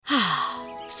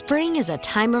Spring is a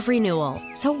time of renewal,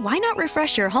 so why not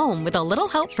refresh your home with a little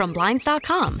help from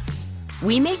Blinds.com?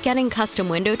 We make getting custom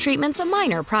window treatments a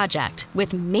minor project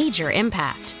with major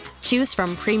impact. Choose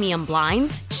from premium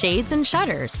blinds, shades, and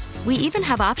shutters. We even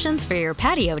have options for your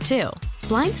patio, too.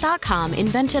 Blinds.com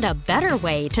invented a better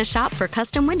way to shop for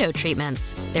custom window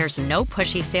treatments. There's no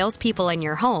pushy salespeople in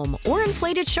your home or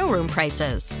inflated showroom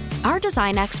prices. Our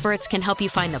design experts can help you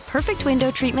find the perfect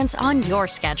window treatments on your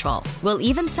schedule. We'll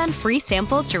even send free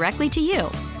samples directly to you.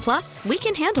 Plus, we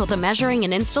can handle the measuring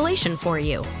and installation for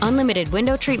you. Unlimited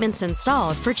window treatments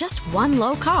installed for just one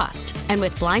low cost. And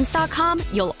with Blinds.com,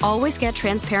 you'll always get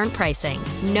transparent pricing.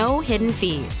 No hidden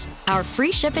fees. Our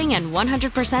free shipping and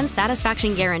 100%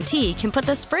 satisfaction guarantee can put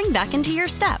the spring back into your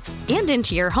step and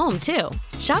into your home, too.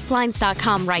 Shop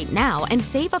Blinds.com right now and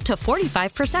save up to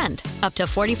 45%. Up to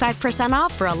 45%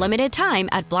 off for a limited time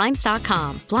at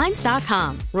Blinds.com.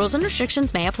 Blinds.com. Rules and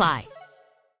restrictions may apply.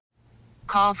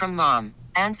 Call from mom.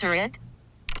 Answer it.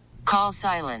 Call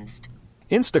silenced.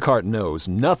 Instacart knows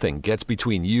nothing gets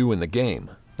between you and the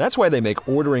game. That's why they make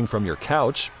ordering from your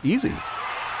couch easy.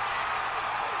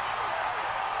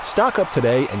 Stock up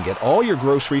today and get all your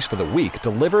groceries for the week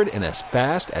delivered in as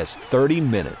fast as 30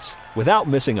 minutes without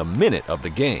missing a minute of the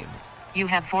game. You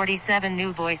have 47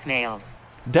 new voicemails.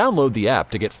 Download the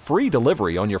app to get free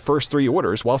delivery on your first 3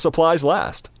 orders while supplies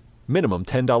last. Minimum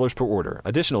 $10 per order.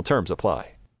 Additional terms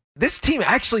apply. This team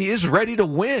actually is ready to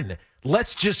win.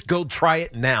 Let's just go try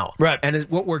it now. Right. And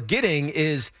what we're getting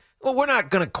is, well, we're not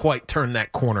going to quite turn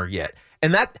that corner yet.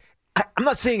 And that, I'm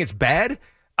not saying it's bad.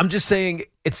 I'm just saying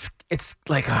it's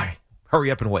like, all right,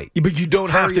 hurry up and wait. But you don't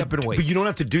have Hurry to. up and wait. But you don't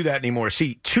have to do that anymore.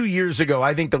 See, 2 years ago,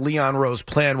 I think the Leon Rose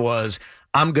plan was,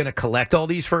 I'm going to collect all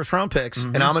these first-round picks,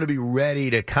 and I'm going to be ready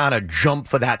to kind of jump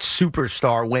for that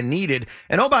superstar when needed.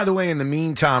 And, oh, by the way, in the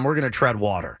meantime, we're going to tread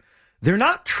water. They're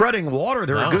not treading water.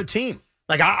 They're a good team.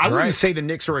 Like, I wouldn't say the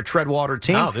Knicks are a tread water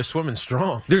team. No, they're swimming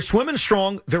strong. They're swimming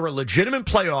strong. They're a legitimate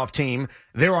playoff team.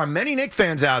 There are many Knicks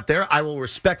fans out there, I will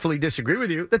respectfully disagree with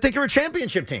you, that think you're a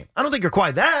championship team. I don't think you're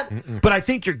quite that, but I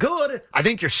think you're good. I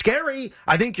think you're scary.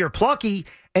 I think you're plucky.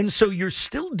 And so you're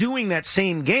still doing that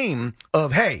same game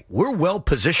of, hey, we're well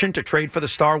positioned to trade for the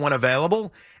star when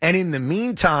available. And in the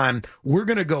meantime, we're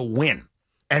going to go win.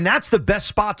 And that's the best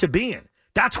spot to be in.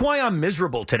 That's why I'm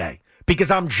miserable today,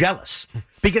 because I'm jealous.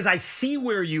 Because I see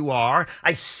where you are,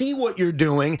 I see what you're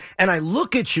doing, and I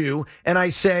look at you and I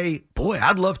say, boy,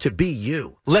 I'd love to be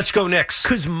you. Let's go Knicks.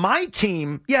 Because my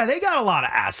team, yeah, they got a lot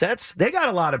of assets. They got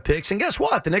a lot of picks. And guess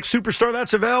what? The next superstar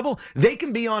that's available, they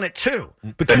can be on it too.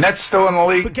 The Nets still in the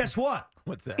league? But guess what?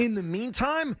 What's that? In the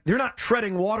meantime, they're not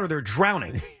treading water, they're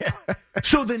drowning.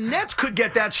 So the Nets could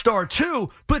get that star too,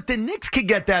 but the Knicks could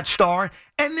get that star,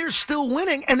 and they're still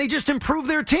winning, and they just improved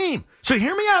their team. So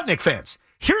hear me out, Knicks fans.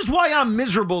 Here's why I'm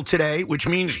miserable today, which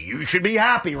means you should be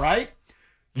happy, right?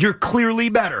 You're clearly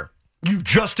better. You've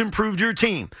just improved your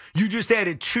team. You just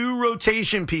added 2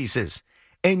 rotation pieces,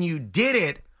 and you did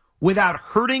it without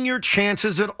hurting your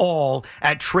chances at all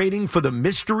at trading for the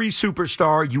mystery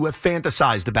superstar you have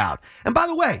fantasized about. And by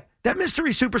the way, that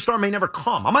mystery superstar may never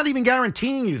come. I'm not even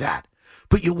guaranteeing you that.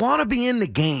 But you want to be in the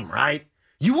game, right?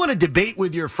 You want to debate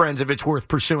with your friends if it's worth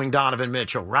pursuing Donovan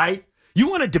Mitchell, right? You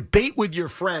want to debate with your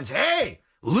friends, hey,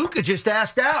 Luka just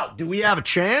asked out. Do we have a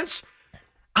chance?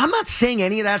 I'm not saying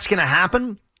any of that's going to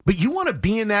happen, but you want to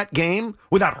be in that game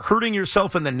without hurting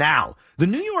yourself in the now. The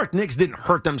New York Knicks didn't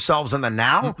hurt themselves in the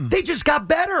now. They just got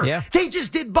better. Yeah. They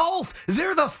just did both.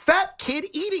 They're the fat kid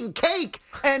eating cake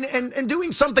and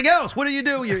doing something else. What do?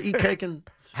 You eat cake and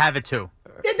have it too.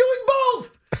 They're doing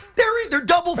both. They're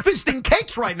double fisting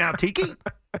cakes right now, Tiki.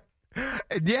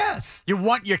 Yes. You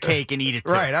want your cake and eat it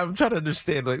too. Right. I'm trying to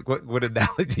understand like what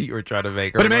analogy you were trying to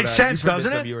make. But it makes sense,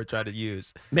 doesn't it? You were trying to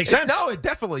use. Makes sense. No, it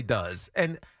definitely does.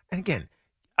 And again,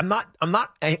 I'm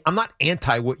not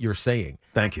anti what you're saying.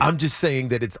 Thank you. I'm just saying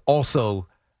that it's also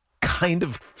kind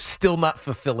of still not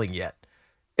fulfilling yet.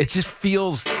 It just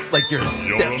feels like you're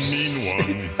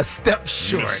a step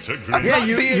short. Yeah,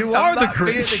 you are the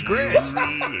Grinch.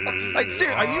 Like,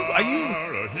 seriously, are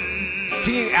you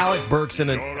seeing Alec Burks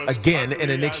again in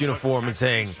a Knicks uniform and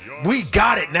saying, "We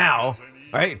got it now"?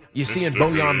 Right? You're seeing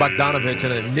Bojan Bogdanovic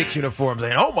in a Knicks uniform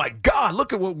saying, "Oh my God,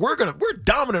 look at what we're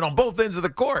dominant on both ends of the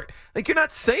court." Like, you're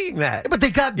not saying that. But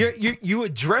they got you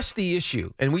address the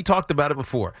issue, and we talked about it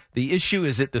before. The issue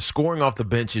is that the scoring off the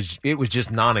bench was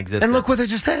just non-existent. And look what they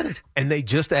just added. And they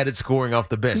just added scoring off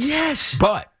the bench. Yes.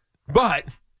 But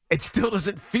it still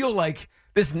doesn't feel like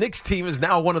this Knicks team is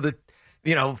now one of the,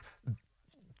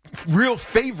 real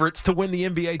favorites to win the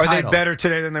NBA title. Are they better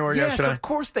today than they were yesterday? Yes, of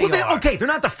course they are. Okay, they're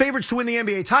not the favorites to win the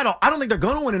NBA title. I don't think they're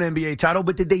going to win an NBA title,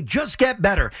 but did they just get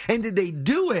better? And did they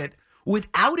do it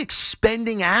without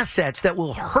expending assets that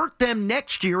will hurt them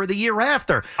next year or the year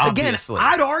after? Obviously. Again,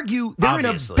 I'd argue they're in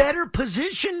a better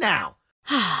position now.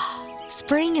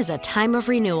 Spring is a time of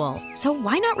renewal, so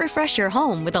why not refresh your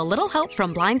home with a little help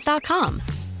from Blinds.com?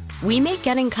 We make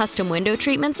getting custom window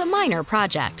treatments a minor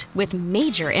project with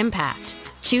major impact.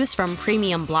 Choose from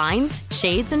premium blinds,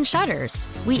 shades, and shutters.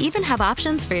 We even have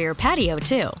options for your patio,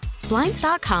 too.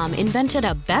 Blinds.com invented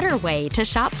a better way to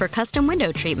shop for custom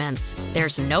window treatments.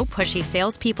 There's no pushy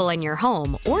salespeople in your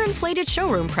home or inflated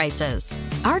showroom prices.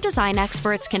 Our design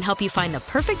experts can help you find the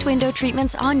perfect window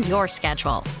treatments on your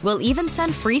schedule. We'll even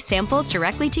send free samples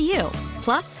directly to you.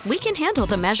 Plus, we can handle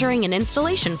the measuring and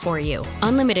installation for you.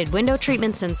 Unlimited window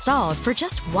treatments installed for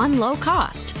just one low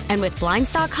cost. And with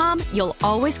Blinds.com, you'll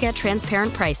always get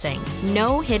transparent pricing.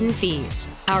 No hidden fees.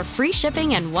 Our free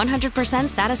shipping and 100%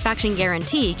 satisfaction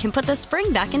guarantee can put the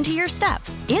spring back into your step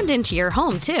and into your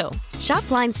home, too. Shop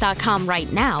Blinds.com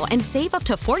right now and save up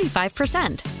to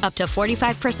 45%. Up to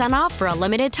 45% off for a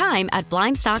limited time at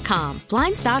Blinds.com.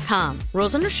 Blinds.com.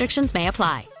 Rules and restrictions may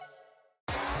apply.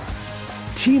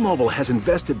 T-Mobile has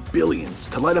invested billions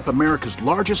to light up America's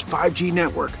largest 5G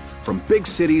network, from big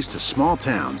cities to small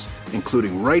towns,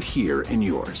 including right here in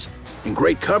yours. And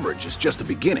great coverage is just the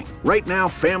beginning. Right now,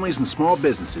 families and small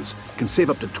businesses can save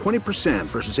up to 20%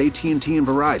 versus AT&T and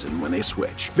Verizon when they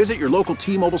switch. Visit your local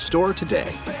T-Mobile store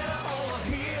today.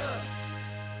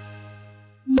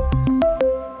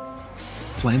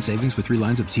 Plan savings with 3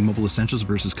 lines of T-Mobile Essentials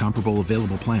versus comparable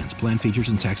available plans. Plan features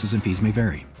and taxes and fees may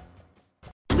vary.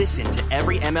 Listen to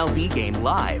every MLB game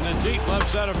live. In the deep left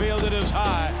center field, it is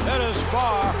high, it is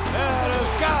far, it is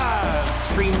gone.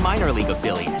 Stream minor league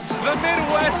affiliates. The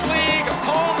Midwest League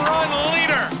home run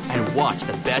leader. And watch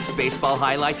the best baseball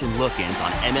highlights and look-ins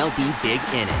on MLB Big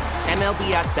Inning.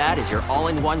 MLB At Bat is your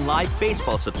all-in-one live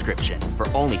baseball subscription for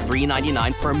only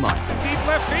 $3.99 per month. Deep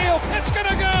left field, it's gonna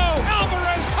go.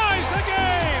 Alvarez ties the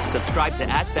game. Subscribe to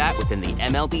At Bat within the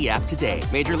MLB app today.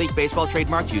 Major League Baseball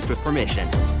trademarks used with permission.